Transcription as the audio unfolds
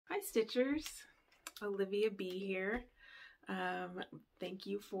Stitchers, Olivia B here. Thank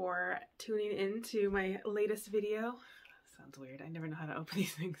you for tuning in to my latest video. Sounds weird, I never know how to open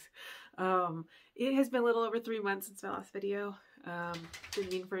these things. It has been a little over 3 months since my last video.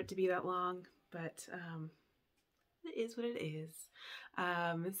 Didn't mean for it to be that long, but it is what it is.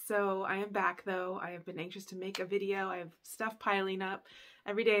 So I am back though. I have been anxious to make a video. I have stuff piling up.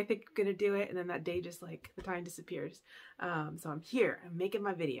 Every day I think I'm gonna do it, and then that day just like the time disappears. So I'm here, I'm making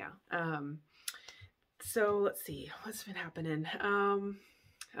my video. So let's see, what's been happening? Oh,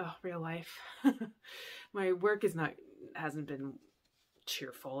 real life. My work hasn't been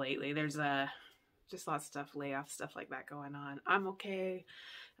cheerful lately. There's just lots of stuff, layoff stuff like that going on. I'm okay.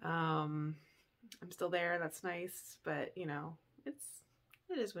 I'm still there, that's nice, but you know, it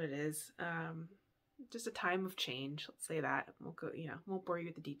is what it is. Just a time of change, let's say that. We'll go, you know, won't bore you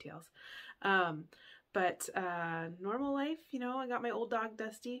with the details. But normal life, you know, I got my old dog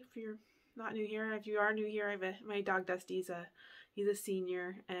Dusty. If you're not new here, if you are new here, my dog Dusty, he's a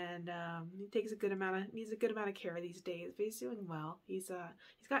senior, and he needs a good amount of care these days, but he's doing well. He's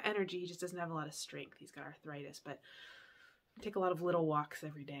got energy, he just doesn't have a lot of strength. He's got arthritis, but I take a lot of little walks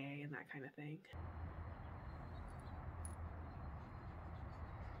every day and that kind of thing.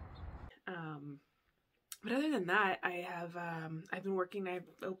 But other than that, I've been working. I've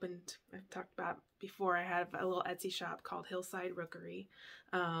talked about before, I have a little Etsy shop called Hillside Rookery.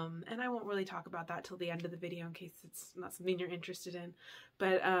 And I won't really talk about that till the end of the video in case it's not something you're interested in.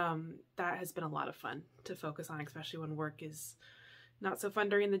 But that has been a lot of fun to focus on, especially when work is not so fun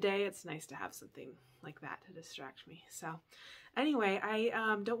during the day. It's nice to have something like that to distract me. So anyway, I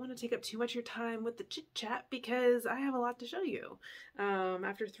don't want to take up too much of your time with the chit chat because I have a lot to show you.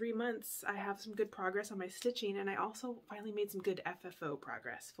 After 3 months, I have some good progress on my stitching, and I also finally made some good FFO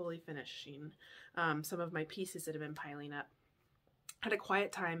progress, fully finishing some of my pieces that have been piling up. I had a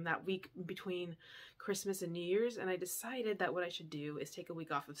quiet time that week between Christmas and New Year's, and I decided that what I should do is take a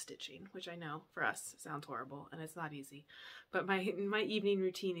week off of stitching, which I know for us sounds horrible and it's not easy. But my evening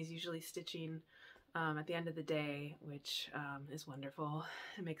routine is usually stitching at the end of the day, which is wonderful.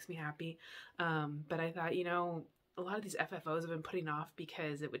 It makes me happy. But I thought, you know, a lot of these FFOs I've been putting off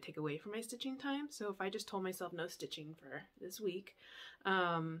because it would take away from my stitching time. So if I just told myself no stitching for this week,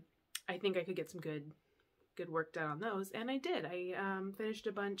 I think I could get some good work done on those, and I did. I finished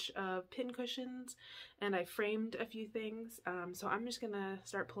a bunch of pin cushions, and I framed a few things, so I'm just gonna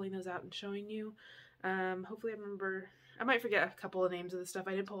start pulling those out and showing you. Hopefully I remember. I might forget a couple of names of the stuff.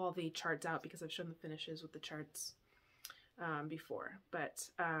 I didn't pull all the charts out because I've shown the finishes with the charts before, but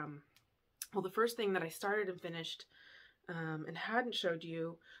well, the first thing that I started and finished and hadn't showed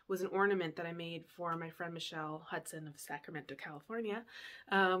you was an ornament that I made for my friend Michelle Hudson of Sacramento, California.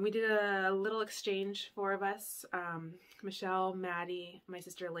 We did a little exchange, 4 of us, Michelle, Maddie, my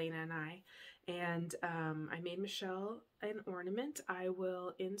sister Elena, and I, and I made Michelle an ornament. I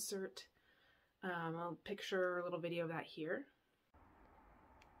will insert a picture or a little video of that here.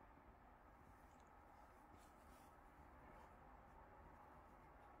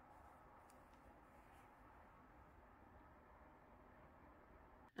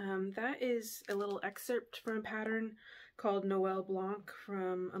 That is a little excerpt from a pattern called Noël Blanc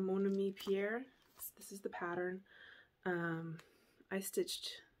from A Mon Ami Pierre. This is the pattern. I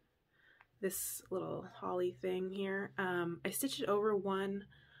stitched this little holly thing here. I stitched it over 1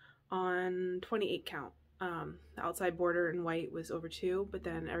 on 28 count. The outside border in white was over 2, but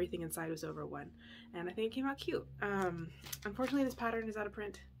then everything inside was over 1. And I think it came out cute. Unfortunately, this pattern is out of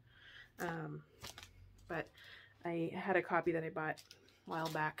print. But I had a copy that I bought a while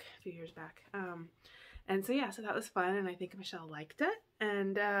back, a few years back. And so yeah, so that was fun, and I think Michelle liked it.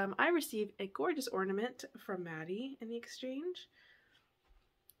 And I received a gorgeous ornament from Maddie in the exchange.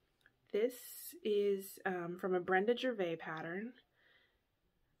 This is from a Brenda Gervais pattern.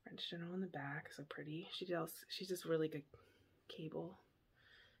 French General on the back, so pretty. She's just really good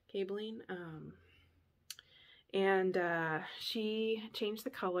cabling. And she changed the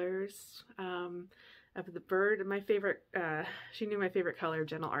colors of the bird. My favorite, she knew my favorite color of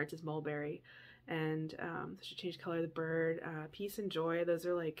Gentle Arts is mulberry, and so she changed color of the bird. Peace and joy, those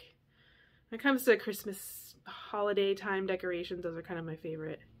are like, when it comes to Christmas holiday time decorations, those are kind of my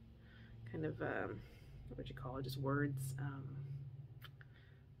favorite kind of, what would you call it, just words.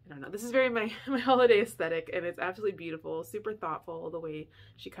 I don't know, this is very my holiday aesthetic, and it's absolutely beautiful, super thoughtful the way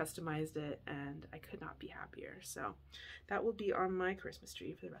she customized it, and I could not be happier. So that will be on my Christmas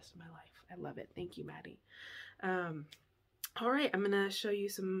tree for the rest of my life. I love it. Thank you, Maddie. All right, I'm gonna show you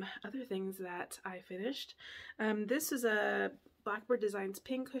some other things that I finished. This is a Blackbird Designs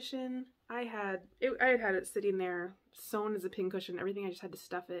pincushion. I had it sitting there sewn as a pincushion. Everything, I just had to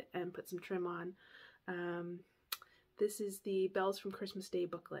stuff it and put some trim on. This is the Bells from Christmas Day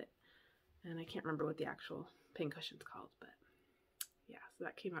booklet, and I can't remember what the actual pincushion's called, but yeah, so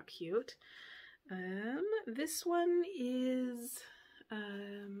that came out cute. This one is look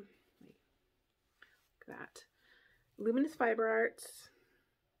at that, Luminous Fiber Arts,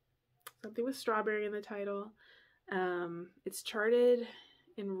 something with strawberry in the title. It's charted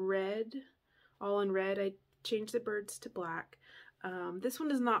in red, all in red. I changed the birds to black. This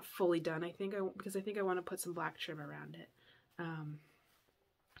one is not fully done, because I think I want to put some black trim around it,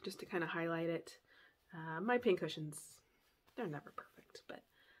 just to kind of highlight it. My pincushions, they're never perfect, but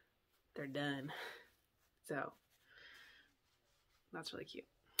they're done. So that's really cute.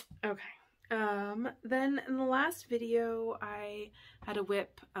 Okay. Then in the last video, I had a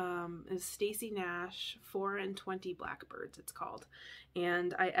whip, is Stacy Nash 4 and 20 Blackbirds, it's called.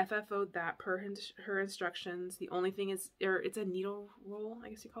 And I FFO'd that per her instructions. The only thing is, it's a needle roll, I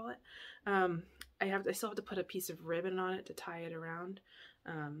guess you call it. I still have to put a piece of ribbon on it to tie it around.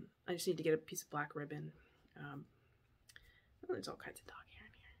 I just need to get a piece of black ribbon. There's all kinds of dog hair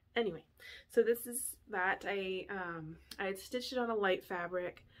in here. Anyway, so this is that. I had stitched it on a light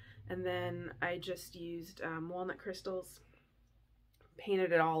fabric, and then I just used walnut crystals,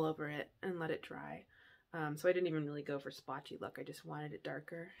 painted it all over it, and let it dry. So I didn't even really go for splotchy look. I just wanted it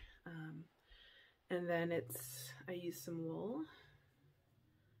darker. And then I used some wool.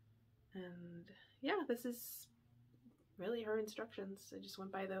 And yeah, this is really her instructions. I just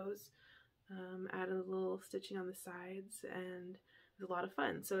went by those, added a little stitching on the sides, and it was a lot of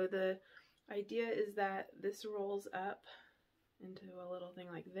fun. So the idea is that this rolls up into a little thing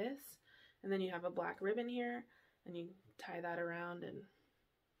like this, and then you have a black ribbon here, and you tie that around, and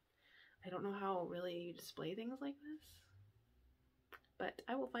I don't know how really you display things like this, but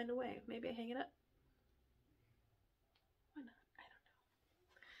I will find a way. Maybe I hang it up. Why not?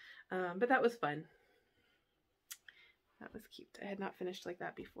 I don't know. But that was fun. That was cute. I had not finished like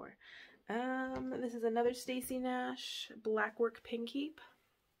that before. This is another Stacy Nash Blackwork Pin Keep.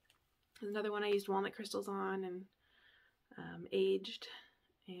 Another one I used walnut crystals on and aged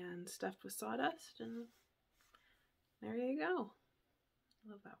and stuffed with sawdust, and there you go.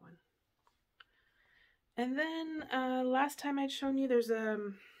 Love that one. And then last time I'd shown you, there's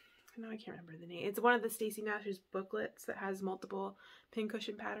no, I can't remember the name. It's one of the Stacy Nash's booklets that has multiple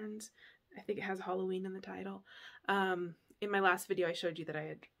pincushion patterns. I think it has Halloween in the title. In my last video, I showed you that I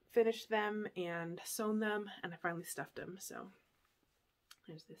had finished them and sewn them, and I finally stuffed them. So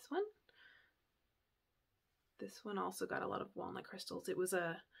there's this one. This one also got a lot of walnut crystals. It was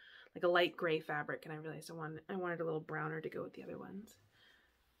like a light gray fabric, and I realized I wanted a little browner to go with the other ones.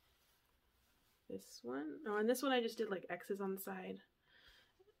 This one, oh, and this one I just did like X's on the side.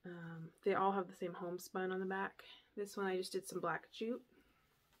 They all have the same homespun on the back. This one I just did some black jute.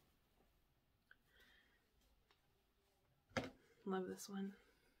 Love this one.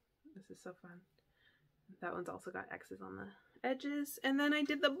 This is so fun. That one's also got X's on the edges. And then I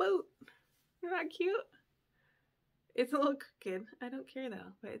did the boot. Isn't that cute? It's a little crooked. I don't care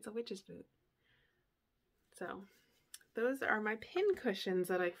though, but it's a witch's boot. So those are my pin cushions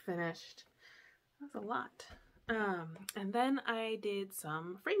that I finished. That was a lot. And then I did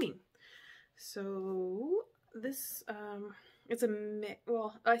some framing. So this, it's a mix.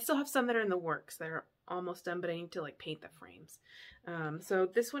 Well, I still have some that are in the works that are almost done, but I need to like paint the frames. So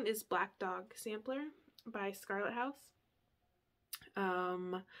this one is Black Dog Sampler by Scarlet House.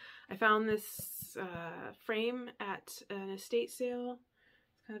 I found this frame at an estate sale.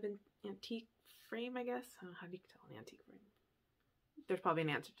 It's kind of an antique frame, I guess. I don't know, how do you tell an antique frame? There's probably an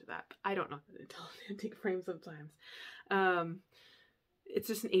answer to that. But I don't know how to tell an antique frame sometimes. It's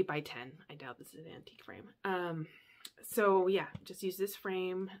just an 8x10. I doubt this is an antique frame. So yeah, just use this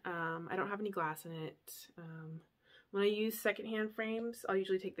frame. I don't have any glass in it. When I use secondhand frames, I'll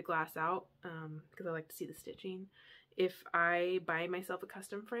usually take the glass out because I like to see the stitching. If I buy myself a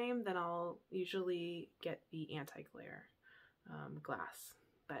custom frame, then I'll usually get the anti-glare glass.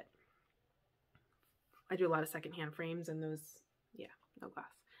 But I do a lot of secondhand frames, and those, yeah, no glass.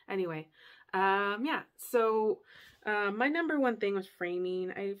 Anyway, yeah, so my number one thing was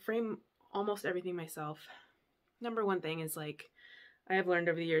framing. I frame almost everything myself. Number one thing is, like, I have learned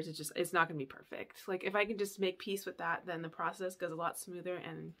over the years, it's not going to be perfect. Like, if I can just make peace with that, then the process goes a lot smoother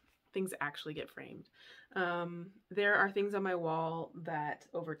and things actually get framed. There are things on my wall that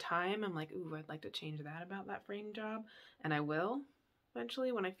over time I'm like, ooh, I'd like to change that about that frame job, and I will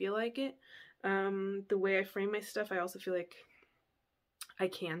eventually when I feel like it. The way I frame my stuff, I also feel like I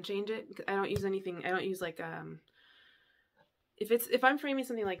can change it. I don't use anything, I don't use like if I'm framing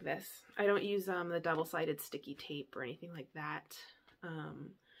something like this, I don't use the double-sided sticky tape or anything like that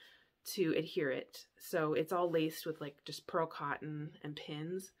to adhere it. So it's all laced with like just pearl cotton and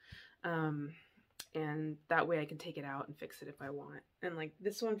pins. And that way I can take it out and fix it if I want. And like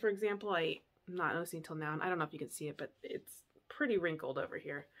this one, for example, I'm not noticing until now, and I don't know if you can see it, but it's pretty wrinkled over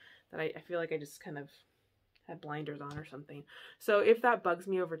here that I feel like I just kind of had blinders on or something. So if that bugs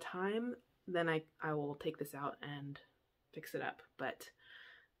me over time, then I will take this out and fix it up. But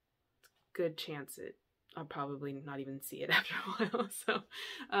it's a good chance I'll probably not even see it after a while. So,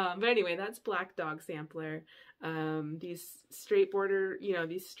 but anyway, that's Black Dog Sampler. These straight border,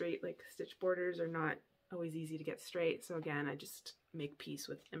 these straight like stitch borders are not always easy to get straight. So again, I just make peace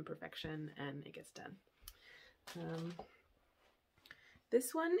with imperfection and it gets done.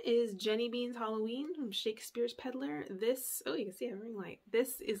 This one is Jenny Bean's Halloween from Shakespeare's Peddler. This, oh, you can see a ring light.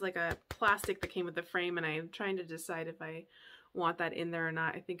 This is like a plastic that came with the frame, and I'm trying to decide if I want that in there or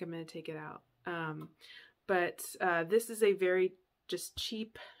not. I think I'm going to take it out. But this is a very just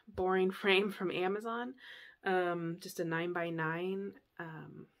cheap, boring frame from Amazon. Just a 9x9.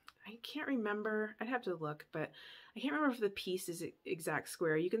 I can't remember. I'd have to look, but I can't remember if the piece is exact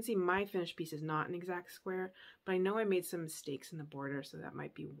square. You can see my finished piece is not an exact square, but I know I made some mistakes in the border, so that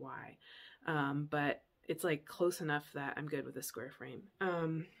might be why. But it's like close enough that I'm good with a square frame.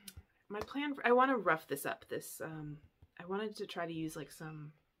 My plan, I want to rough this up. I wanted to try to use like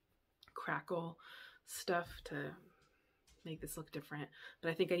some crackle stuff to make this look different, but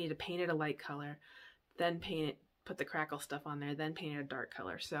I think I need to paint it a light color, then paint it, put the crackle stuff on there, then paint it a dark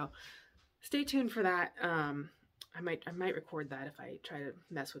color. So stay tuned for that. I might record that if I try to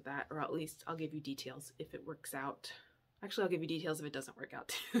mess with that, or at least I'll give you details if it works out. Actually, I'll give you details if it doesn't work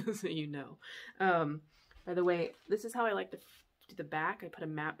out too, so you know. By the way, this is how I like to do the back. I put a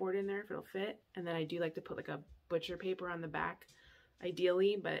mat board in there if it'll fit, and then I do like to put like a butcher paper on the back,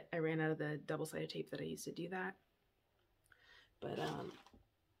 ideally, but I ran out of the double-sided tape that I used to do that. But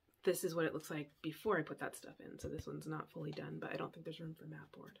this is what it looks like before I put that stuff in. So this one's not fully done, but I don't think there's room for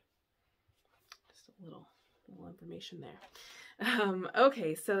mat board. Just a little information there.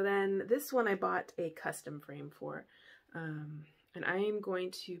 Okay, so then this one I bought a custom frame for. And I am going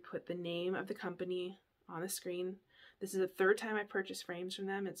to put the name of the company on the screen. This is the third time I purchased frames from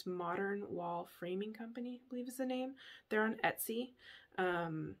them. It's Modern Wall Framing Company, I believe is the name. They're on Etsy.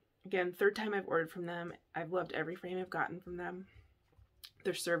 Again, third time I've ordered from them. I've loved every frame I've gotten from them.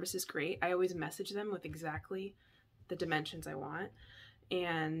 Their service is great. I always message them with exactly the dimensions I want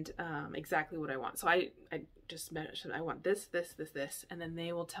and exactly what I want. So I just mentioned I want this, this, this, this, and then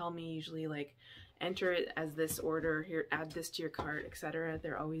they will tell me usually like enter it as this order, here, add this to your cart, etc.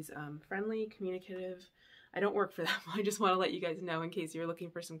 They're always friendly, communicative. I don't work for them. I just want to let you guys know in case you're looking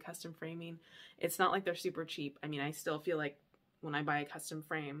for some custom framing. It's not like they're super cheap. I mean, I still feel like when I buy a custom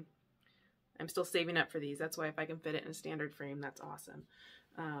frame, I'm still saving up for these. That's why if I can fit it in a standard frame, that's awesome.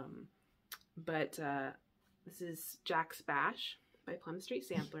 This is Jack's Bash by Plum Street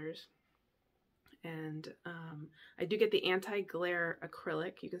Samplers. And I do get the anti-glare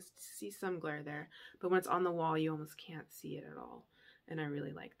acrylic. You can see some glare there, but when it's on the wall, you almost can't see it at all. And I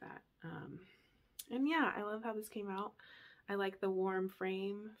really like that. And yeah, I love how this came out. I like the warm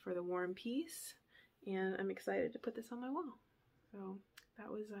frame for the warm piece, and I'm excited to put this on my wall. So that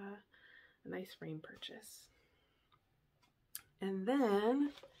was a nice frame purchase. And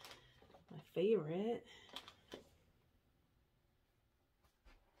then my favorite,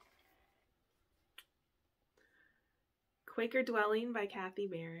 Quaker Dwelling by Kathy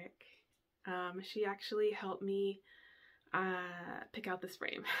Barrick. She actually helped me pick out this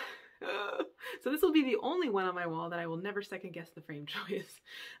frame. So this will be the only one on my wall that I will never second guess the frame choice.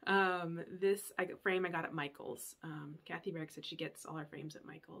 This frame I got at Michael's. Kathy Barrick said she gets all her frames at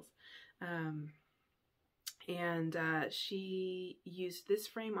Michael's. She used this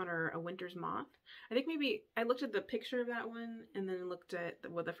frame on a winter's moth. I think maybe I looked at the picture of that one and then looked at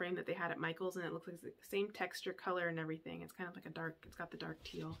the frame that they had at Michael's, and it looks like the same texture, color, and everything. It's kind of like a dark, it's got the dark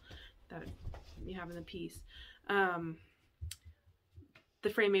teal that you have in the piece. The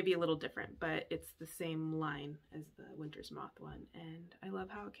frame may be a little different, but it's the same line as the Winter's Moth one, and I love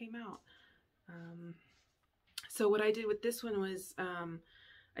how it came out. So what I did with this one was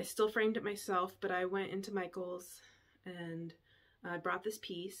I still framed it myself, but I went into Michael's and I brought this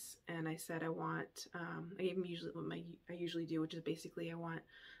piece, and I said I want, I gave them usually what I usually do, which is basically I want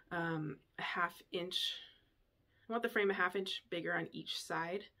a half-inch, I want the frame a half-inch bigger on each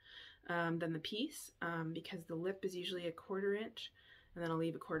side than the piece, because the lip is usually a 1/4 inch, and then I'll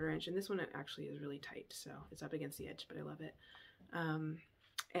leave a 1/4 inch, and this one actually is really tight, so it's up against the edge, but I love it.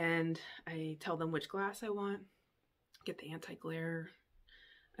 And I tell them which glass I want, get the anti-glare.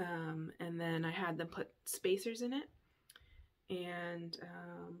 And then I had them put spacers in it and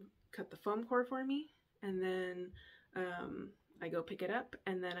cut the foam core for me. And then I go pick it up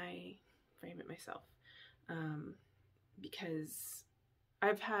and then I frame it myself. Because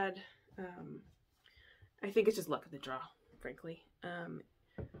I've had, I think it's just luck of the draw, frankly.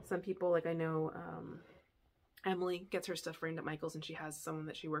 Some people, like I know, Emily gets her stuff framed at Michael's and she has someone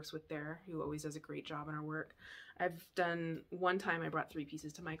that she works with there who always does a great job in her work. I've done, one time I brought 3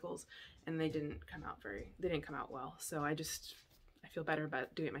 pieces to Michael's and they didn't come out well. So I feel better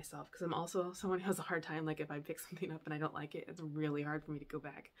about doing it myself because I'm also someone who has a hard time, like if I pick something up and I don't like it, it's really hard for me to go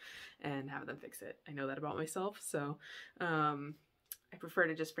back and have them fix it. I know that about myself. So I prefer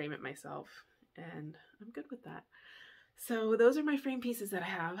to just frame it myself and I'm good with that. So those are my frame pieces that I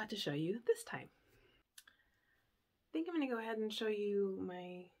have to show you this time. I think I'm going to go ahead and show you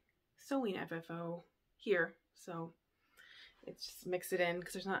my sewing FFO here. So it's just mix it in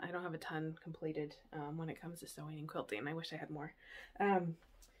because I don't have a ton completed when it comes to sewing and quilting. I wish I had more.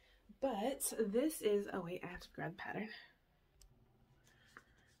 But this is, oh wait, I have to grab the pattern.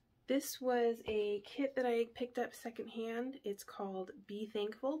 This was a kit that I picked up secondhand. It's called Be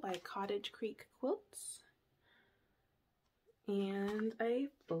Thankful by Cottage Creek Quilts. And I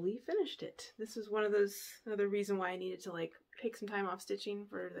fully finished it. This was one of those, another reason why I needed to like take some time off stitching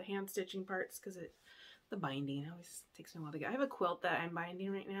for the hand stitching parts because the binding always takes me a while to get. I have a quilt that I'm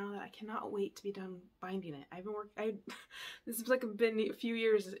binding right now that I cannot wait to be done binding it. This is like been a few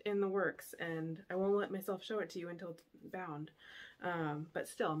years in the works and I won't let myself show it to you until it's bound. But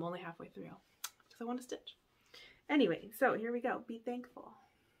still, I'm only halfway through because I want to stitch. Anyway, so here we go. Be thankful.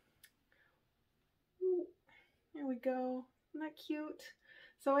 Ooh, here we go. Isn't that cute?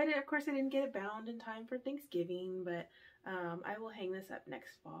 So of course I didn't get it bound in time for Thanksgiving, but I will hang this up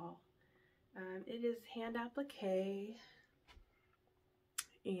next fall. It is hand applique,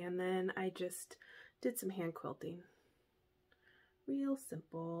 and then I just did some hand quilting. Real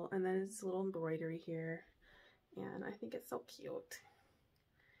simple, and then it's a little embroidery here, and I think it's so cute.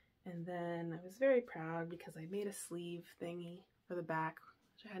 And then I was very proud because I made a sleeve thingy for the back,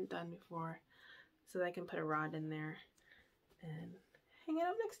 which I hadn't done before, so that I can put a rod in there and hang it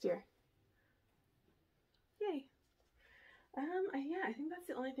up next year. Yay. Yeah, I think that's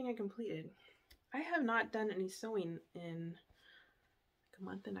the only thing I completed. I have not done any sewing in like a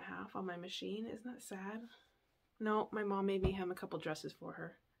month and a half on my machine. Isn't that sad? No, my mom made me hem a couple dresses for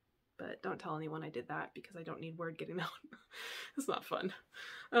her, but don't tell anyone I did that because I don't need word getting out. It's not fun.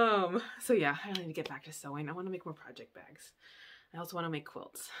 So yeah, I need to get back to sewing. I want to make more project bags. I also want to make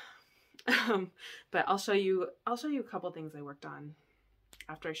quilts. But I'll show you a couple things I worked on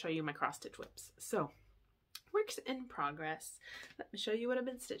after I show you my cross stitch whips. So works in progress. Let me show you what I've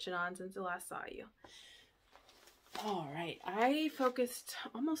been stitching on since I last saw you. All right, I focused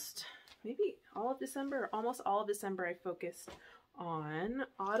almost maybe all of December, almost all of December I focused on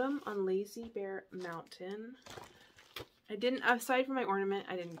Autumn on Lazy Bear Mountain. I didn't, aside from my ornament,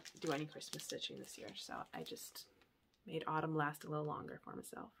 I didn't do any Christmas stitching this year, so I just made Autumn last a little longer for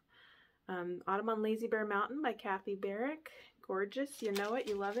myself. Autumn on Lazy Bear Mountain by Kathy Barrick. Gorgeous, you know it,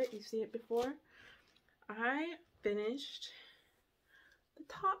 you love it, you've seen it before. I finished the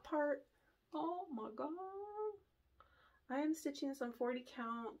top part. Oh my god. I am stitching some 40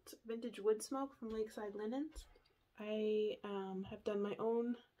 count vintage wood smoke from Lakeside Linens. I have done my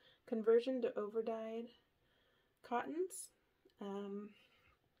own conversion to over-dyed cottons.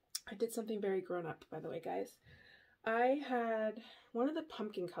 I did something very grown up, by the way, guys. I had one of the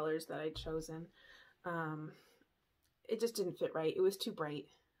pumpkin colors that I'd chosen. It just didn't fit right. It was too bright.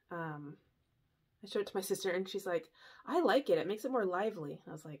 I showed it to my sister and she's like, I like it. It makes it more lively.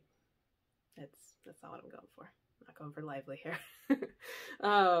 I was like, that's not what I'm going for. I'm not going for lively here.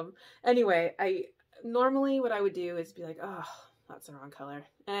 Anyway, normally what I would do is be like, oh, that's the wrong color,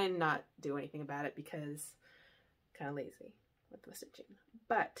 and not do anything about it because I'm kind of lazy with the stitching.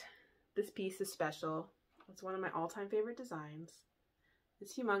 But this piece is special. It's one of my all-time favorite designs.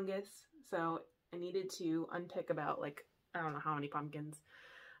 It's humongous, so I needed to unpick about like, I don't know how many pumpkins.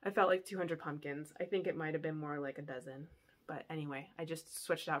 I felt like 200 pumpkins. I think it might have been more like a dozen. But anyway, I just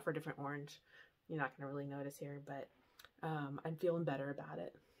switched out for a different orange. You're not going to really notice here, but I'm feeling better about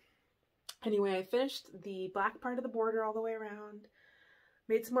it. Anyway, I finished the black part of the border all the way around.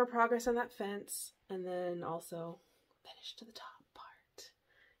 Made some more progress on that fence. And then also finished to the top part.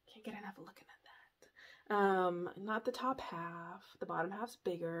 Can't get enough of looking at that. Not the top half. The bottom half's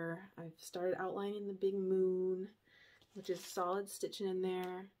bigger. I've started outlining the big moon, which is solid stitching in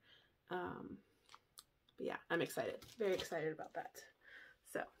there. But yeah, I'm excited. Very excited about that.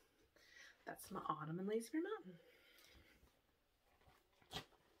 So that's my Autumn and Lazy Bear Mountain.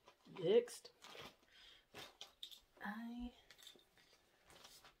 Next,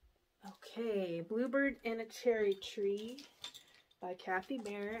 okay, Bluebird and a Cherry Tree by Kathy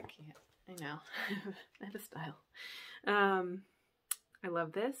Merrick. I know, I have a style. I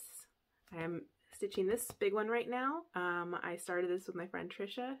love this. I am stitching this big one right now. I started this with my friend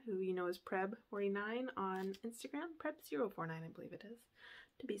Trisha, who you know is Preb49 on Instagram. Preb049, I believe it is,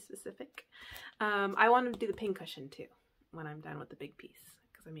 to be specific. I want to do the pin cushion too when I'm done with the big piece,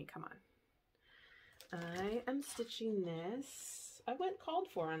 because I mean, come on. I am stitching this. I went called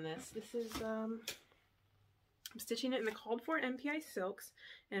for on this. This is I'm stitching it in the called for MPI silks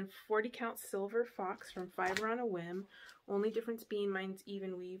and 40 count silver fox from Fiber on a Whim. Only difference being mine's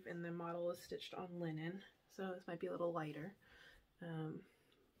even weave and the model is stitched on linen, so this might be a little lighter.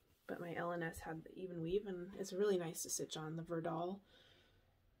 But my LNS had the even weave, and it's really nice to stitch on the Verdal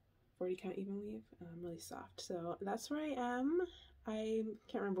 40 count even weave. Really soft. So that's where I am. I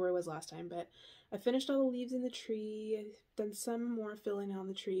can't remember where I was last time, but I finished all the leaves in the tree. I've done some more filling on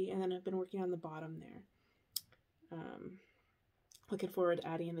the tree, and then I've been working on the bottom there. Looking forward to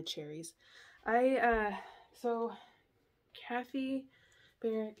adding in the cherries. So Kathy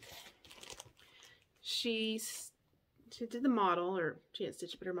Barrett, she did the model, or she didn't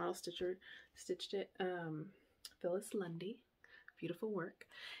stitch it, but her model stitcher stitched it. Phyllis Lundy, beautiful work.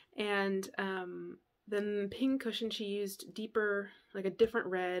 And then the pin cushion, she used deeper, like a different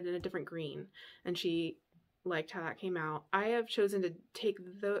red and a different green, and she liked how that came out. I have chosen to take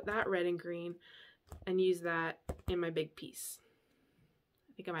that red and green and use that in my big piece.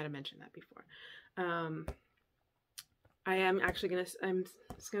 I think I might have mentioned that before. I am actually I'm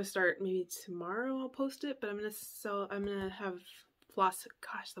just gonna start maybe tomorrow. I'll post it, but I'm gonna have floss.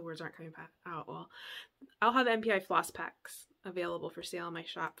 Gosh, the words aren't coming out well. I'll have MPI floss packs available for sale in my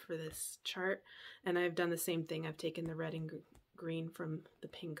shop for this chart, and I've done the same thing. I've taken the red and green from the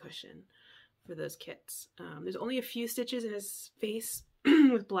pin cushion for those kits. There's only a few stitches in his face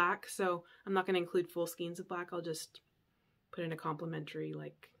with black, so I'm not going to include full skeins of black. I'll just put in a complimentary,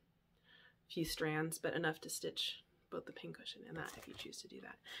 like, few strands, but enough to stitch both the pin cushion and that if you choose to do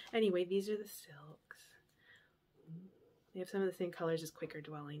that. Anyway, these are the silks. They have some of the same colors as Quicker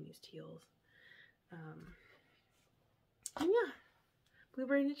Dwelling, these teals. And yeah,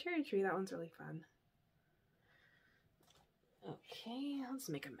 Bluebird and a Cherry Tree, that one's really fun. Okay, let's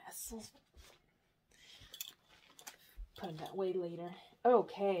make a mess. Put them that way later.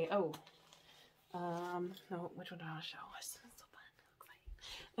 Okay, no, which one do I want to show? It's so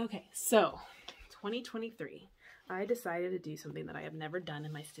fun. Okay, so 2023, I decided to do something that I have never done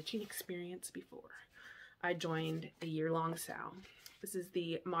in my stitching experience before. I joined a year-long SAL. This is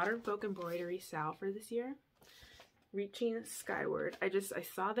the Modern Folk Embroidery SAL for this year. Reaching Skyward. I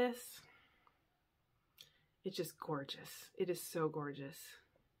saw this. It's just gorgeous. It is so gorgeous.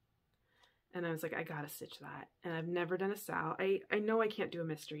 And I was like, I gotta stitch that. And I've never done a SAL. I know I can't do a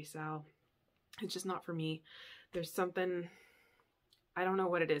mystery SAL. It's just not for me. There's something, I don't know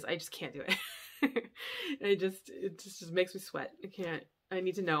what it is. I just can't do it. It just makes me sweat. I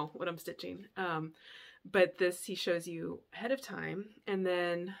need to know what I'm stitching. But this, he shows you ahead of time. And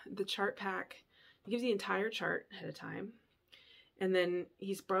then the chart pack, he gives you the entire chart ahead of time. And then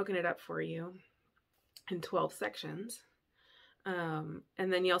he's broken it up for you in 12 sections. And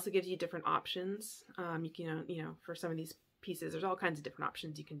then he also gives you different options. You know, for some of these pieces, there's all kinds of different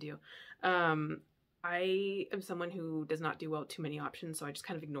options you can do. I am someone who does not do well with too many options, so I just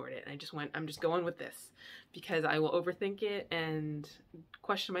kind of ignored it. And I'm just going with this because I will overthink it and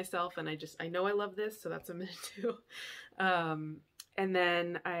question myself. And I know I love this, so that's what I'm going to do. And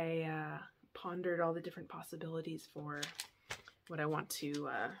then I pondered all the different possibilities for what I want to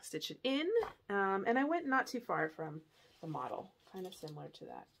stitch it in. And I went not too far from the model, kind of similar to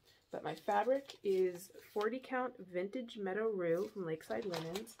that. But my fabric is 40 count vintage Meadow Rue from Lakeside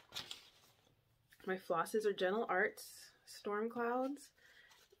Linens. My flosses are Gentle Arts, Storm Clouds,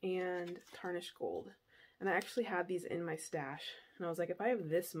 and Tarnished Gold. And I actually had these in my stash. And I was like, if I have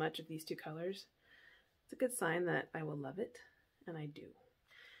this much of these two colors, it's a good sign that I will love it. And I do.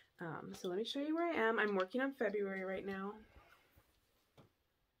 So let me show you where I am. I'm working on February right now.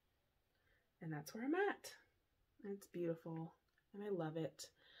 And that's where I'm at. It's beautiful. And I love it.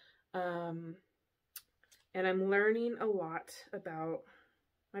 And I'm learning a lot about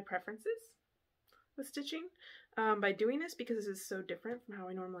my preferences with stitching by doing this, because this is so different from how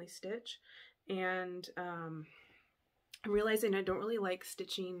I normally stitch. And I'm realizing I don't really like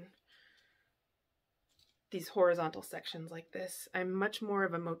stitching these horizontal sections like this. I'm much more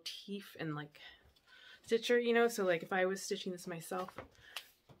of a motif and like stitcher, you know, so like if I was stitching this myself,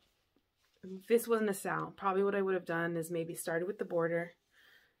 if this wasn't a SAL, probably what I would have done is maybe started with the border,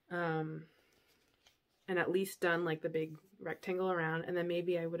 and at least done like the big rectangle around, and then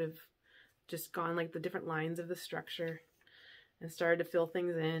maybe I would have just gone like the different lines of the structure and started to fill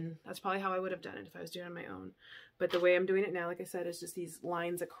things in. That's probably how I would have done it if I was doing it on my own. But the way I'm doing it now, like I said, is just these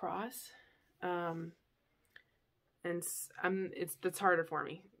lines across. And that's harder for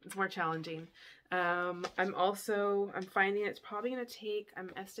me. It's more challenging. I'm finding it's probably going to take,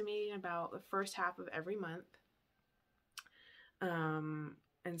 I'm estimating about the first half of every month.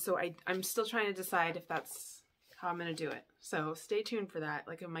 And so I'm still trying to decide if that's how I'm going to do it. So stay tuned for that.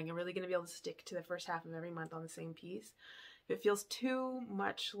 Like, am I really going to be able to stick to the first half of every month on the same piece? If it feels too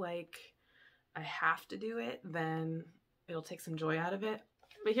much like I have to do it, then it'll take some joy out of it.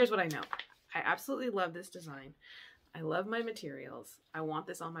 But here's what I know. I absolutely love this design. I love my materials. I want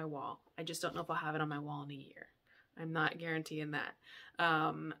this on my wall. I just don't know if I'll have it on my wall in a year. I'm not guaranteeing that.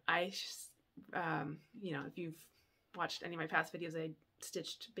 You know, if you've watched any of my past videos, I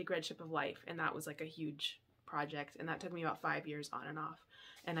stitched Big Red Ship of Life, and that was like a huge project, and that took me about 5 years on and off,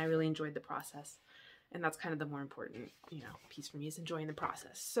 and I really enjoyed the process. And that's kind of the more important, you know, piece for me, is enjoying the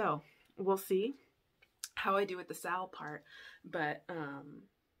process. So we'll see how I do with the Sal part, but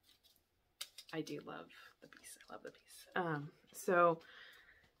I do love the piece. I love the piece.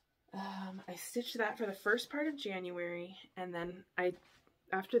 I stitched that for the first part of January, and then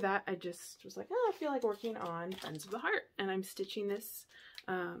after that, I just was like, oh, I feel like working on Friends of the Heart, and I'm stitching this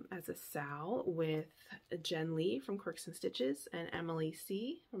as a Sal with Jen Lee from Quirks and Stitches and Emily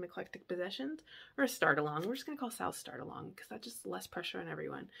C from Eclectic Possessions, or a Start Along. We're just gonna call Sal Start Along because that's just less pressure on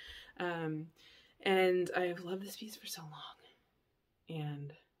everyone. And I've loved this piece for so long,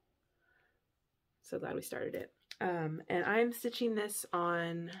 and so glad we started it. And I'm stitching this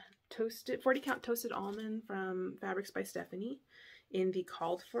on 40 count toasted almond from Fabrics by Stephanie in the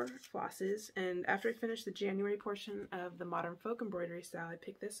called for flosses. And after I finished the January portion of the Modern Folk embroidery style, I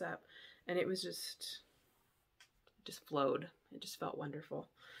picked this up, and it was just flowed. It just felt wonderful.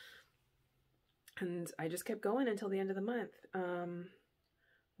 And I just kept going until the end of the month.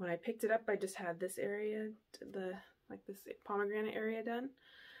 When I picked it up, I just had this area, this pomegranate area done.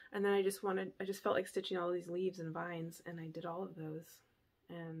 And then I just felt like stitching all these leaves and vines, and I did all of those.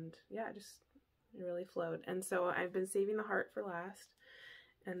 And yeah, it really flowed. And so I've been saving the heart for last,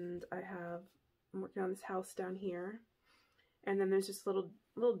 and I'm working on this house down here. And then there's just little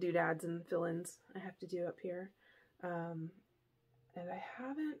doodads and fill-ins I have to do up here. And I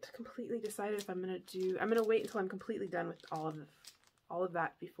haven't completely decided if I'm gonna wait until I'm completely done with all of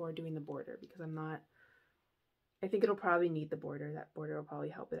that before doing the border, because I think it'll probably need the border. That border will probably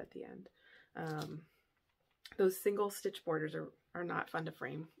help it at the end. Those single stitch borders are not fun to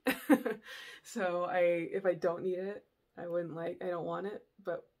frame. So if I don't need it, I don't want it,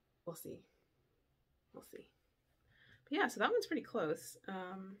 but we'll see. We'll see. But yeah, so that one's pretty close.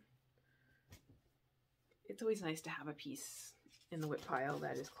 It's always nice to have a piece in the whip pile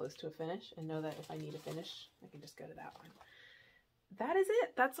that is close to a finish, and know that if I need a finish, I can just go to that one. That is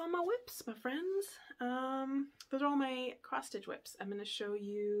it. That's all my whips, my friends. Those are all my cross stitch whips. I'm going to show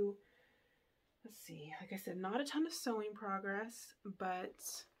you, let's see, like I said, not a ton of sewing progress,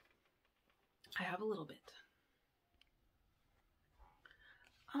 but I have a little bit.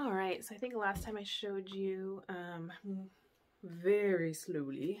 All right, so I think last time I showed you very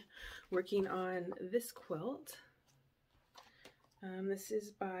slowly working on this quilt. This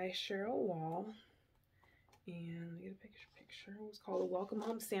is by Cheryl Wall, and let me get a picture. It was called a Welcome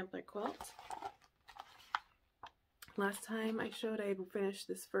Home Sampler Quilt. Last time I showed I finished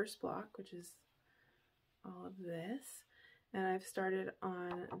this first block, which is all of this, and I've started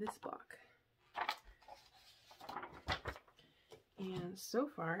on this block. And so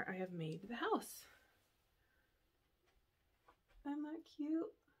far I have made the house. Isn't that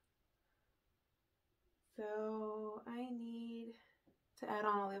cute? So I need to add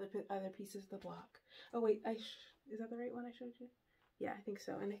on all the other pieces of the block. Oh wait, is that the right one I showed you? Yeah, I think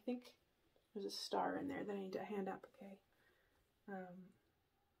so. And I think there's a star in there that I need to hand up. Okay.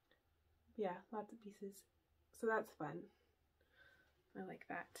 Yeah, lots of pieces. So that's fun. I like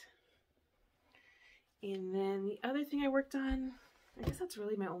that. And then the other thing I worked on, I guess that's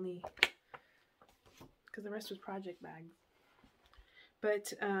really my only, because the rest was project bags.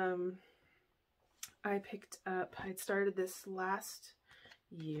 But I picked up, I'd started this last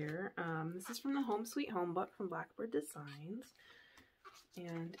year. This is from the Home Sweet Home book from Blackbird Designs,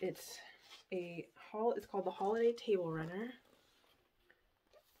 and it's called the Holiday Table Runner,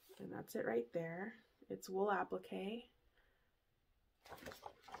 and that's it right there. It's wool applique,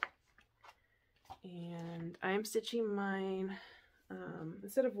 and I'm stitching mine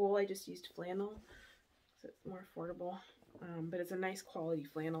instead of wool I just used flannel, so it's more affordable. but it's a nice quality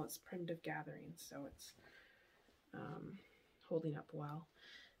flannel. It's primitive gathering, so it's holding up well,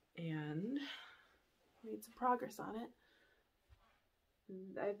 and made some progress on it.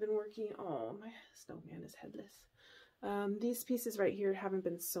 I've been working, oh, my snowman is headless. These pieces right here haven't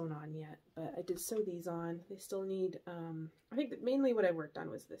been sewn on yet, but I did sew these on. They still need, I think that mainly what I worked on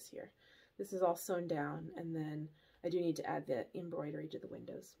was this here. This is all sewn down, and then I do need to add the embroidery to the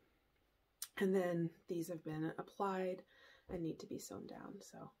windows. And then these have been applied and need to be sewn down,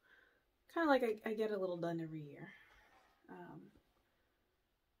 so kind of like I get a little done every year.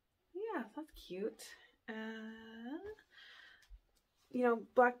 Yeah, that's cute. You know,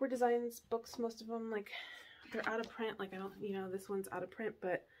 Blackbird Designs books, most of them, like, they're out of print. Like, I don't, you know, this one's out of print,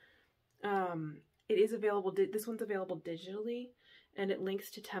 but it is available. This one's available digitally, and it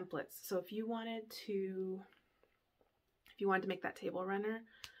links to templates. So if you wanted to make that table runner,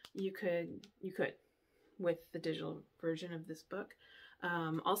 you could with the digital version of this book.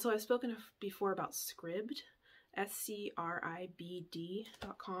 Also, I've spoken before about Scribd, scribd.com.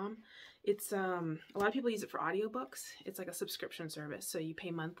 It's a lot of people use it for audiobooks. It's like a subscription service, so you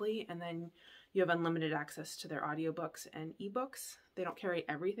pay monthly, and then you have unlimited access to their audiobooks and ebooks. They don't carry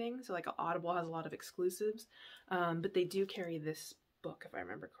everything, so like Audible has a lot of exclusives, but they do carry this book, if I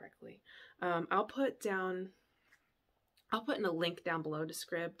remember correctly. I'll put in a link down below to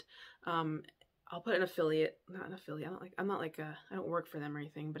Scribd. I'll put an affiliate, not an affiliate. I don't work for them or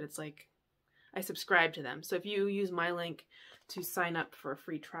anything, but it's like I subscribe to them. So if you use my link to sign up for a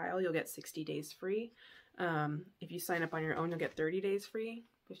free trial, you'll get 60 days free. If you sign up on your own, you'll get 30 days free.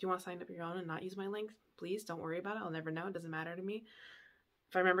 If you want to sign up your own and not use my link, please don't worry about it. I'll never know. It doesn't matter to me.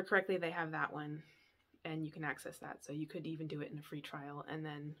 If I remember correctly, they have that one, and you can access that. So you could even do it in a free trial and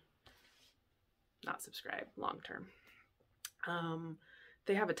then not subscribe long term.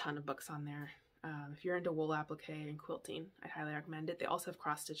 They have a ton of books on there. If you're into wool applique and quilting, I highly recommend it. They also have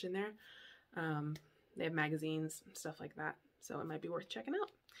cross stitch in there. They have magazines and stuff like that, so it might be worth checking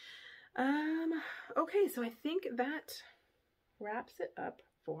out. Okay, so I think that wraps it up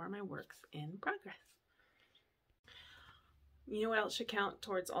for my works in progress. You know what else should count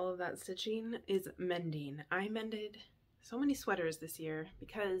towards all of that stitching is mending. I mended so many sweaters this year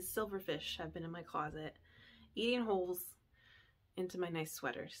because silverfish have been in my closet eating holes into my nice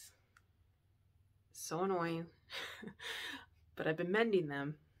sweaters. So annoying. But I've been mending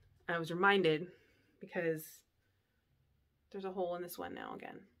them. I was reminded because there's a hole in this one now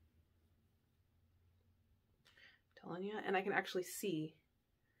again. I'm telling you, and I can actually see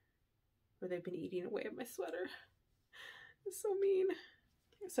where they've been eating away at my sweater. It's so mean.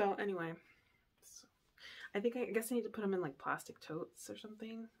 So anyway, I guess I need to put them in like plastic totes or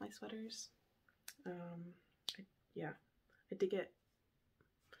something, my sweaters. Yeah, I did get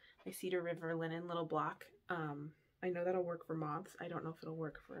my Cedar River linen little block. I know that'll work for moths. I don't know if it'll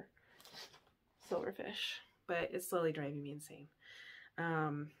work for silverfish, but it's slowly driving me insane.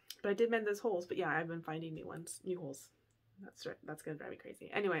 But I did mend those holes, but yeah, I've been finding new holes. That's gonna drive me crazy.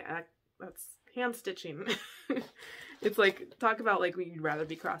 Anyway, that's hand stitching. It's like, talk about like we'd rather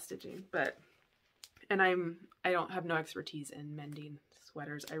be cross stitching, and I don't have no expertise in mending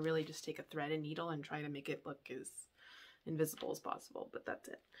sweaters. I really just take a thread and needle and try to make it look as invisible as possible, but that's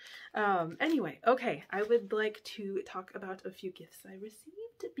it. Anyway, okay, I would like to talk about a few gifts I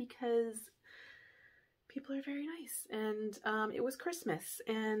received because people are very nice, and it was Christmas,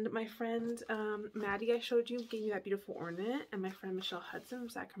 and my friend Maddie, I showed you, gave me that beautiful ornament, and my friend Michelle Hudson from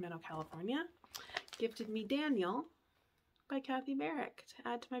Sacramento, California, gifted me Daniel by Kathy Barrick to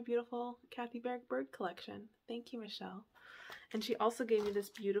add to my beautiful Kathy Barrick bird collection. Thank you, Michelle. And she also gave me this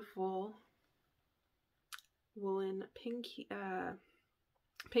beautiful woolen pin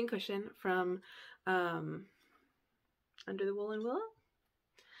cushion from Under the Woolen Willow,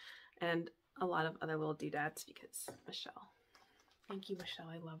 and a lot of other little doodads because Michelle. Thank you, Michelle.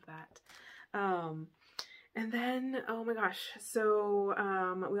 I love that. And then, oh my gosh, so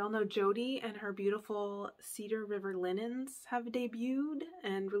we all know Jody and her beautiful Cedar River linens have debuted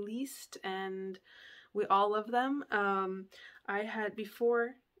and released, and we all love them. I had,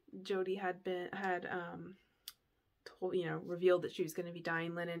 before Jody had revealed that she was going to be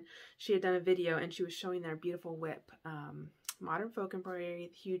dyeing linen, she had done a video and she was showing their beautiful whip, Modern Folk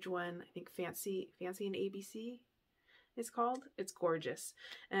Embroidery, the huge one, I think Fancy and ABC is called. It's gorgeous.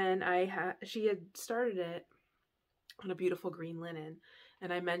 And she had started it on a beautiful green linen,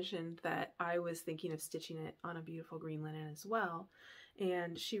 and I mentioned that I was thinking of stitching it on a beautiful green linen as well,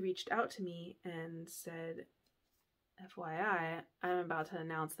 and she reached out to me and said, FYI, I'm about to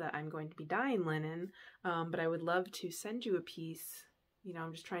announce that I'm going to be dyeing linen, but I would love to send you a piece you know,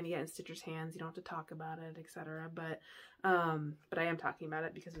 I'm just trying to get in stitchers' hands. You don't have to talk about it, etc. But I am talking about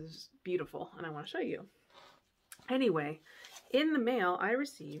it because it's beautiful and I want to show you. Anyway, in the mail, I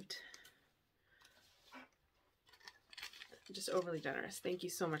received, just overly generous. Thank you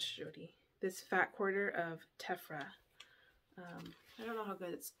so much, Jody. This fat quarter of tephra. I don't know how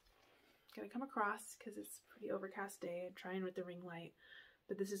good it's gonna come across because it's a pretty overcast day. I'm trying with the ring light,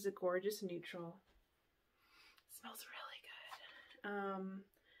 but this is a gorgeous neutral. It smells really good.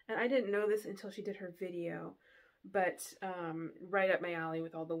 And I didn't know this until she did her video, but right up my alley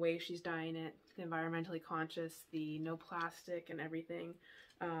with all the way she's dyeing it, environmentally conscious, the no plastic and everything,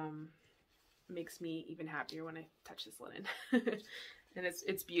 makes me even happier when I touch this linen. And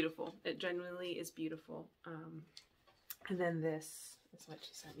it's beautiful. It genuinely is beautiful. And then this is what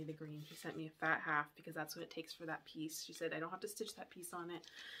she sent me, the green. She sent me a fat half because that's what it takes for that piece. She said I don't have to stitch that piece on it,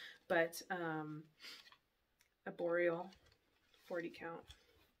 but a boreal 40 count.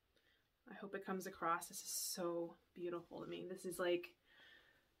 I hope it comes across. This is so beautiful to me. This is like,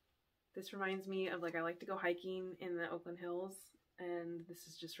 this reminds me of, like, I like to go hiking in the Oakland Hills, and this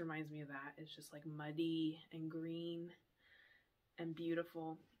is just reminds me of that. It's just like muddy and green and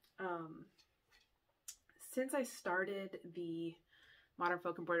beautiful. Since I started the Modern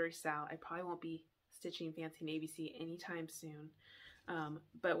Folk Embroidery Sal, I probably won't be stitching Fancy Navy Sea anytime soon.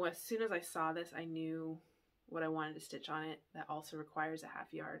 But as soon as I saw this, I knew what I wanted to stitch on it. That also requires a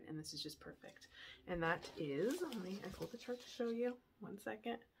half yard, and this is just perfect. And that is, I pulled the chart to show you. 1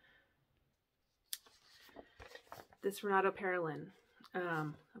 second. This Renato Paralin.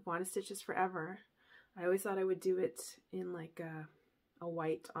 I've wanted to stitch this forever. I always thought I would do it in like a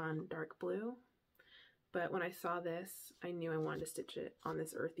white on dark blue. But when I saw this, I knew I wanted to stitch it on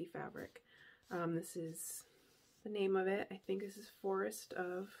this earthy fabric. This is the name of it. I think this is Forest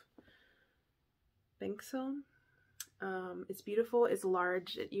of Banksome. It's beautiful. It's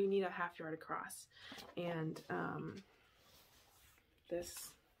large. You need a half yard across. And this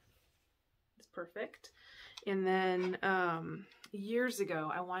is perfect. And then years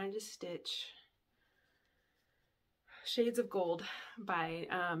ago, I wanted to stitch Shades of Gold by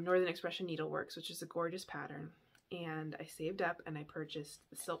Northern Expression Needleworks, which is a gorgeous pattern. And I saved up and I purchased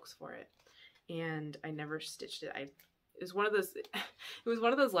the silks for it. And I never stitched it. It was one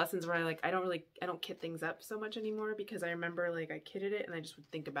of those lessons where I don't kit things up so much anymore, because I remember like I kitted it and I just would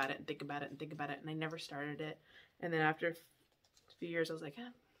think about it and think about it and think about it, and I never started it. And then after a few years I was like,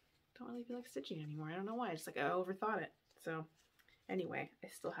 I don't really feel like stitching anymore. I don't know why. It's like I overthought it. So anyway, I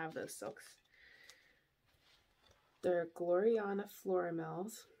still have those silks. They're Gloriana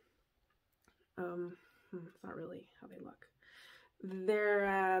Floramels. It's not really how they look.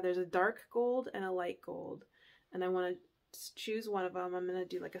 There's a dark gold and a light gold, and I want to choose one of them. I'm gonna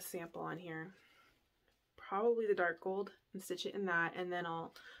do like a sample on here, probably the dark gold, and stitch it in that. And then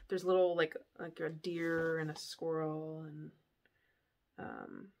there's little like a deer and a squirrel, and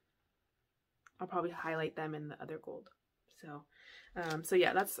I'll probably highlight them in the other gold. So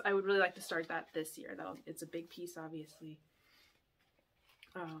yeah, I would really like to start that this year. It's a big piece, obviously.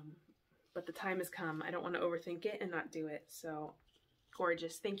 But the time has come. I don't want to overthink it and not do it. So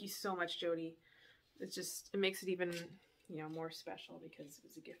gorgeous. Thank you so much, Jody. It makes it even, more special because it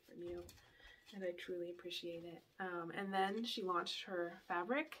was a gift from you, and I truly appreciate it. And then she launched her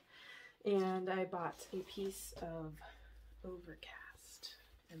fabric, and I bought a piece of Overcast,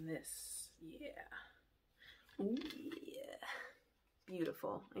 and this, yeah. Ooh, yeah.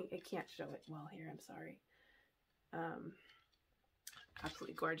 Beautiful. I can't show it well here, I'm sorry.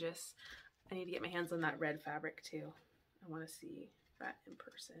 Absolutely gorgeous. I need to get my hands on that red fabric too. I want to see that in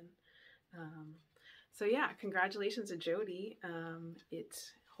person. So yeah, congratulations to Jody.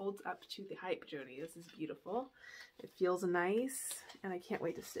 It holds up to the hype, Jody. This is beautiful. It feels nice, and I can't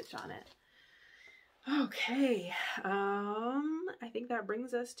wait to stitch on it. Okay, I think that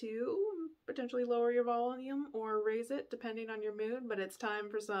brings us to potentially lower your volume or raise it depending on your mood, but it's time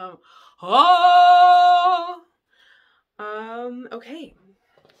for some okay.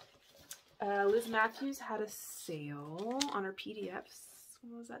 Liz Matthews had a sale on her PDFs.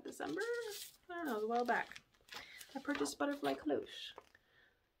 When was that, December? I don't know, it was a while back. I purchased Butterfly Cloche.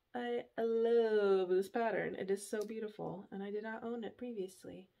 I love this pattern. It is so beautiful, and I did not own it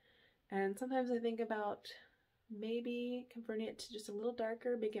previously. And sometimes I think about maybe converting it to just a little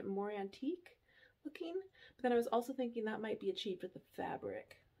darker, make it more antique looking. But then I was also thinking that might be achieved with the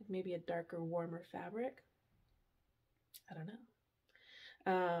fabric, like maybe a darker, warmer fabric. I don't know.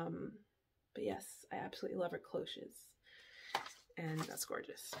 But yes, I absolutely love her cloches, and that's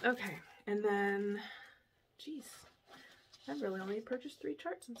gorgeous. Okay, and then, geez, I've really only purchased 3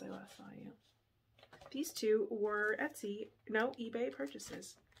 charts since I last saw you. These two were eBay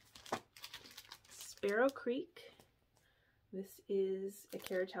purchases. Sparrow Creek. This is a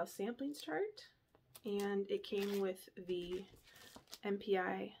Carriage House samplings chart, and it came with the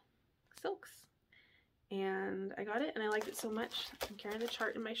MPI silks. And I got it and I liked it so much. I'm carrying the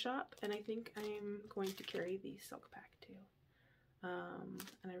chart in my shop, and I think I'm going to carry the silk pack too. And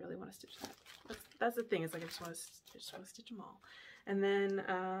I really want to stitch that. That's the thing, is like I just want to stitch them all. And then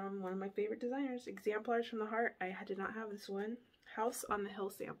one of my favorite designers, Exemplars from the Heart. I did not have this one. House on the Hill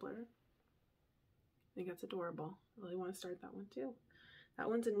sampler. I think that's adorable. I really want to start that one too. That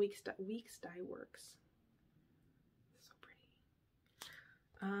one's in Weeks Dye Works. So pretty.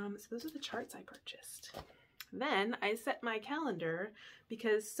 So those are the charts I purchased. Then I set my calendar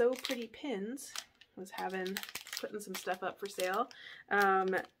because So Pretty Pins was putting some stuff up for sale.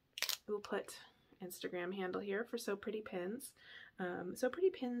 We'll put Instagram handle here for So Pretty Pins. So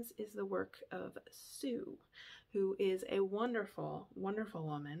Pretty Pins is the work of Sue, who is a wonderful, wonderful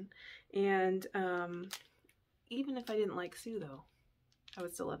woman. And even if I didn't like Sue though, I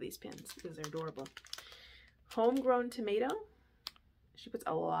would still love these pins because they're adorable. Homegrown Tomato. She puts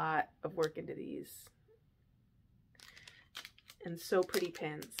a lot of work into these. And So Pretty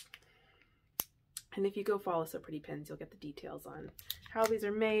Pins. And if you go follow So Pretty Pins, you'll get the details on how these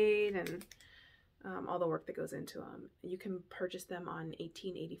are made and all the work that goes into them. You can purchase them on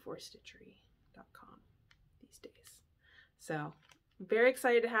 1884stitchery.com these days. So very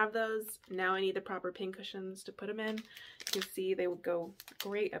excited to have those. Now I need the proper pin cushions to put them in. You can see they would go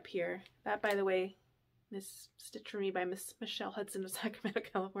great up here. That, by the way, Miss Stitch for Me by Miss Michelle Hudson of Sacramento,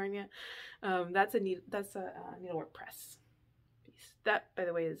 California. That's a needlework press piece. That, by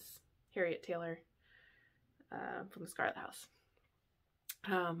the way, is Harriet Taylor from the Scarlet House.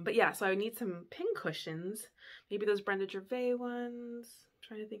 But yeah, so I need some pin cushions. Maybe those Brenda Gervais ones. I'm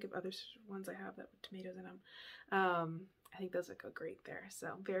trying to think of other ones I have that with tomatoes in them. I think those would go great there.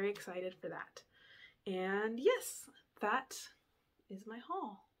 So very excited for that. And yes, that is my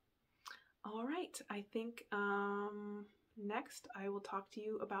haul. All right, I think next I will talk to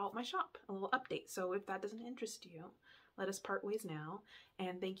you about my shop, a little update. So if that doesn't interest you, let us part ways now.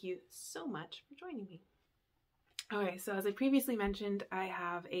 And thank you so much for joining me. Okay, so as I previously mentioned, I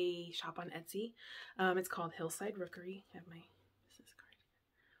have a shop on Etsy. It's called Hillside Rookery. I have my business card.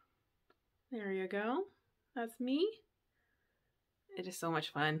 There you go. That's me. It is so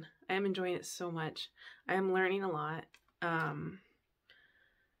much fun. I am enjoying it so much. I am learning a lot.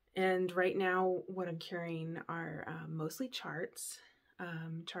 And right now what I'm carrying are mostly charts.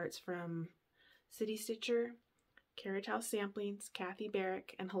 Charts from City Stitcher, Carriage House Samplings, Kathy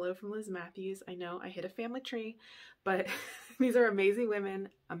Barrick, and Hello from Liz Matthews. I know I hit a family tree, but these are amazing women,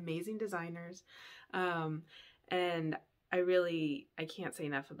 amazing designers. And I can't say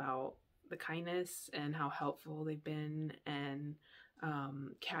enough about the kindness and how helpful they've been, and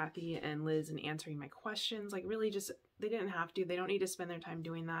Kathy and Liz in answering my questions. Like really just, they didn't have to, they don't need to spend their time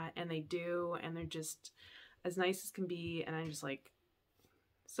doing that, and they do, and they're just as nice as can be. And I'm just like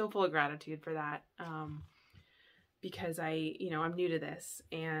so full of gratitude for that. Because I'm new to this,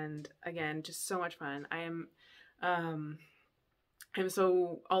 and again, just so much fun. I'm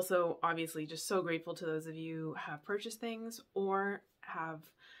so also obviously just so grateful to those of you who have purchased things or have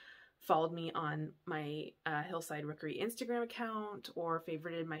followed me on my Hillside Rookery Instagram account or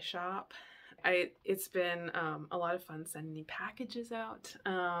favorited my shop. It's been a lot of fun sending packages out.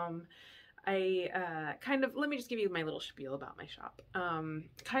 Let me just give you my little spiel about my shop.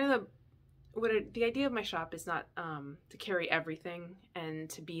 The idea of my shop is not to carry everything and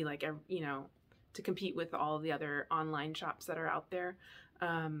to be like, to compete with all the other online shops that are out there.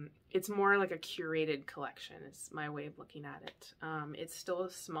 It's more like a curated collection is my way of looking at it. It's still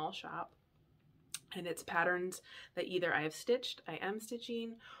a small shop, and it's patterns that either I have stitched, I am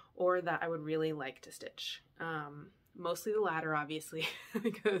stitching, or that I would really like to stitch. Mostly the latter, obviously,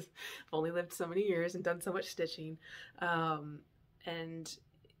 because I've only lived so many years and done so much stitching. And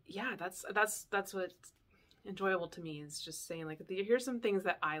yeah, that's what's enjoyable to me, is just saying like, here's some things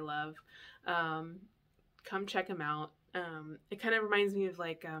that I love. Come check them out. It kind of reminds me of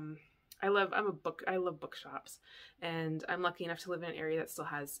like, I love bookshops, and I'm lucky enough to live in an area that still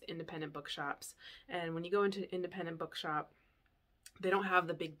has independent bookshops. And when you go into an independent bookshop, they don't have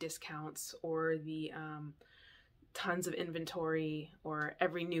the big discounts or the tons of inventory or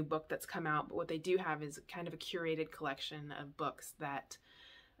every new book that's come out. But what they do have is kind of a curated collection of books that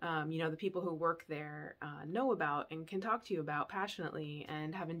the people who work there know about and can talk to you about passionately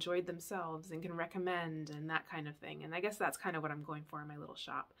and have enjoyed themselves and can recommend and that kind of thing. And I guess that's kind of what I'm going for in my little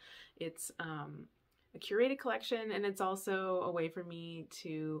shop. It's a curated collection, and it's also a way for me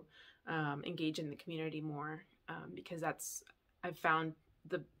to engage in the community more, because I've found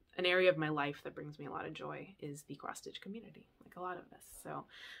an area of my life that brings me a lot of joy is the cross stitch community, like a lot of us. So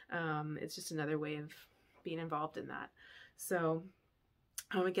it's just another way of being involved in that. So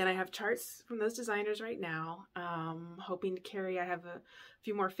again, I have charts from those designers right now. Hoping to carry, I have a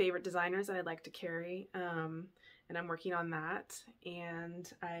few more favorite designers that I'd like to carry, and I'm working on that.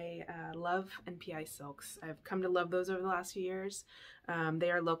 And I love NPI silks. I've come to love those over the last few years.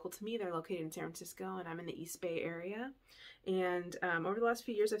 They are local to me. They're located in San Francisco, and I'm in the East Bay area. And over the last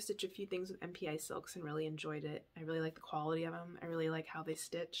few years, I've stitched a few things with NPI silks and really enjoyed it. I really like the quality of them. I really like how they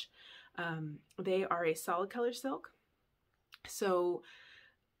stitch. They are a solid color silk. So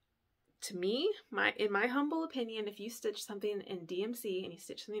to me, in my humble opinion, if you stitch something in DMC and you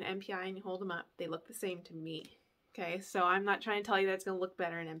stitch something in NPI and you hold them up, they look the same to me. Okay, so I'm not trying to tell you that it's going to look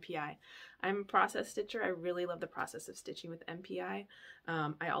better in NPI. I'm a process stitcher. I really love the process of stitching with NPI.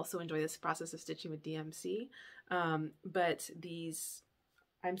 I also enjoy this process of stitching with DMC. But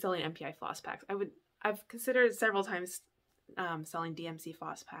I'm selling NPI floss packs. I've considered several times selling DMC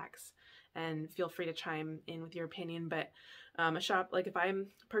floss packs, and feel free to chime in with your opinion. But a shop, like if I'm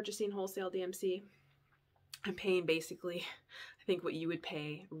purchasing wholesale DMC, I'm paying basically, I think, what you would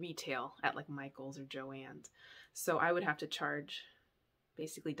pay retail at like Michael's or Joann's. So I would have to charge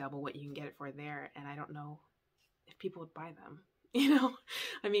basically double what you can get it for there, and I don't know if people would buy them. You know,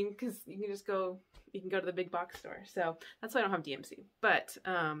 I mean, because you can go to the big box store. So that's why I don't have DMC. But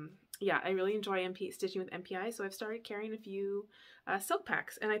yeah, I really enjoy stitching with NPI, so I've started carrying a few silk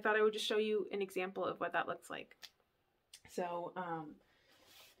packs, and I thought I would just show you an example of what that looks like. So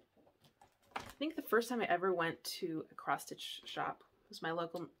I think the first time I ever went to a cross stitch shop was my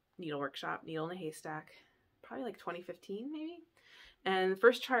local needlework shop, Needle in a Haystack, probably like 2015 maybe. And the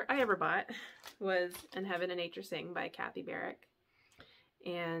first chart I ever bought was In Heaven and Nature Sing by Kathy Barrick.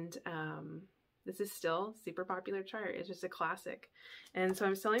 And this is still a super popular chart. It's just a classic. And so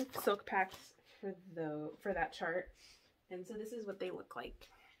I'm selling silk packs for that chart. And so this is what they look like.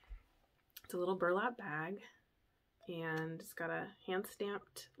 It's a little burlap bag, and it's got a hand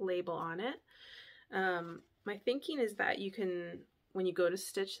stamped label on it. My thinking is that you can, when you go to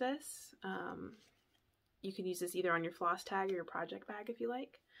stitch this, you can use this either on your floss tag or your project bag if you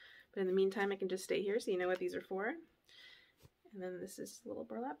like. But in the meantime, I can just stay here so you know what these are for. And then this is a little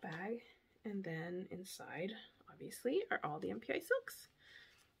burlap bag. And then inside, obviously, are all the NPI silks.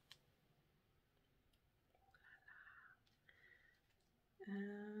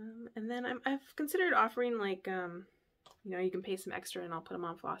 And then I've considered offering, like, you know, you can pay some extra and I'll put them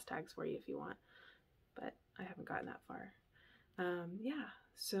on floss tags for you if you want. But I haven't gotten that far. Yeah,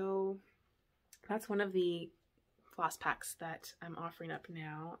 so that's one of the floss packs that I'm offering up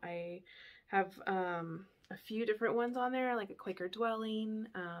now. I have a few different ones on there, like a Quaker Dwelling,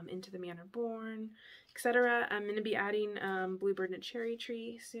 Into the Manor Born, etc. I'm going to be adding Bluebird and a Cherry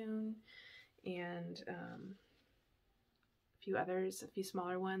Tree soon, and a few others, a few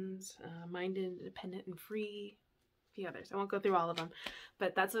smaller ones, Minded, Independent, and Free, a few others. I won't go through all of them,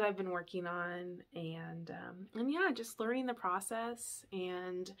 but that's what I've been working on, and yeah, just learning the process,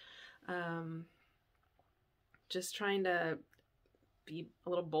 and just trying to be a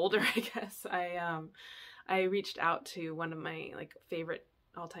little bolder, I guess. I reached out to one of my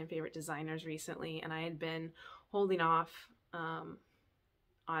all-time favorite designers recently, and I had been holding off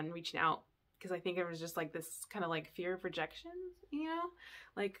on reaching out because I think it was just like this kind of like fear of rejection, you know?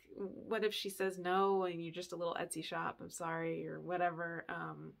 Like, what if she says no and you're just a little Etsy shop, I'm sorry, or whatever.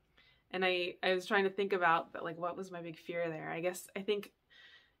 And I was trying to think about, like, what was my big fear there? I think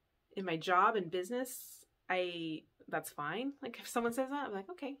in my job and business, that's fine. Like, if someone says that, I'm like,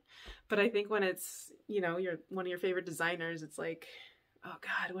 okay. But I think when it's, you know, you're one of your favorite designers, it's like, oh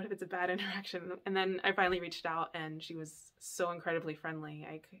God, what if it's a bad interaction? And then I finally reached out, and she was so incredibly friendly.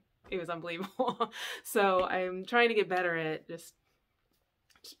 It was unbelievable. So I'm trying to get better at just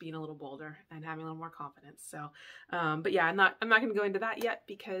being a little bolder and having a little more confidence. So, but yeah, I'm not going to go into that yet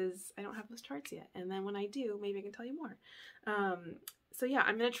because I don't have those charts yet. And then when I do, maybe I can tell you more. So yeah,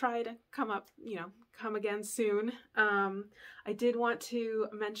 I'm going to try to come again soon. I did want to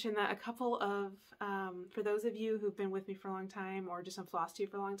mention that a couple of, for those of you who've been with me for a long time or just on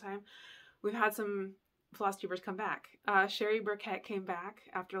Flosstube for a long time, we've had some Flosstubers come back. Sherry Burkett came back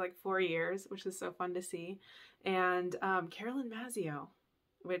after like 4 years, which was so fun to see. And Carolyn Mazzio,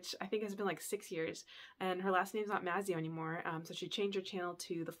 which I think has been like 6 years, and her last name's not Mazzio anymore, so she changed her channel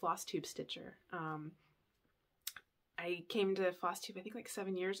to the Flosstube Stitcher. I came to Flosstube, I think like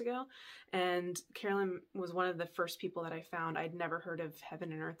 7 years ago, and Carolyn was one of the first people that I found. I'd never heard of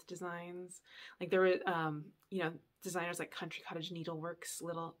Heaven and Earth Designs. Like there were, you know, designers like Country Cottage Needleworks,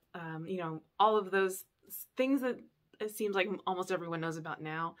 you know, all of those things that it seems like almost everyone knows about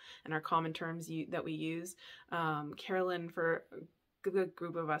now and are common terms that we use. Carolyn, for a good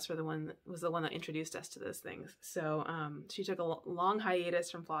group of us, was the one that introduced us to those things. So she took a long hiatus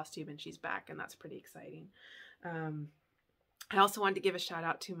from Flosstube, and she's back, and that's pretty exciting. I also wanted to give a shout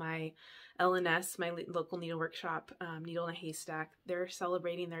out to my LNS, my local needlework shop, Needle in a Haystack. They're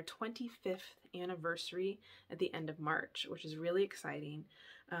celebrating their 25th anniversary at the end of March, which is really exciting.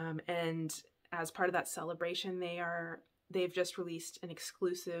 And as part of that celebration, they've just released an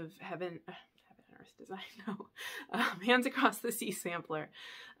exclusive Heaven and Earth design, Hands Across the Sea sampler.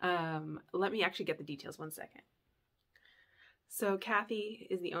 Let me actually get the details 1 second. So Kathy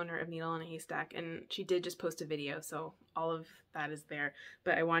is the owner of Needle in a Haystack, and she did just post a video, so all of that is there.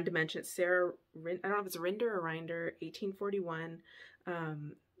 But I wanted to mention Sarah, I don't know if it's Rinder or Rinder, 1841.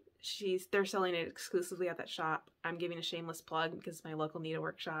 They're selling it exclusively at that shop. I'm giving a shameless plug because it's my local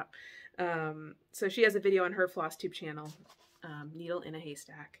needlework shop. So she has a video on her Flosstube channel, Needle in a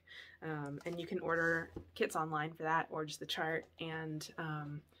Haystack. And you can order kits online for that, or just the chart. And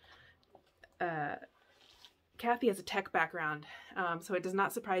Kathy has a tech background, so it does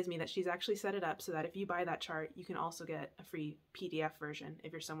not surprise me that she's actually set it up so that if you buy that chart, you can also get a free PDF version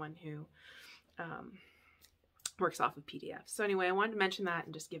if you're someone who works off of PDFs. So anyway, I wanted to mention that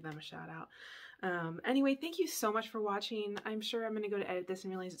and just give them a shout out. Anyway, thank you so much for watching. I'm sure I'm going to go to edit this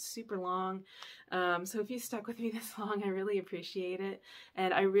and realize it's super long. So if you stuck with me this long, I really appreciate it.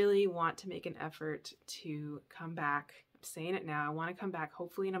 And I really want to make an effort to come back. I'm saying it now. I want to come back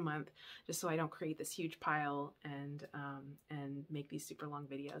hopefully in a month, just so I don't create this huge pile and make these super long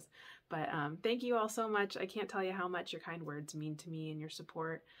videos. But thank you all so much. I can't tell you how much your kind words mean to me and your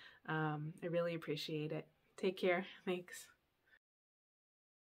support. I really appreciate it. Take care. Thanks.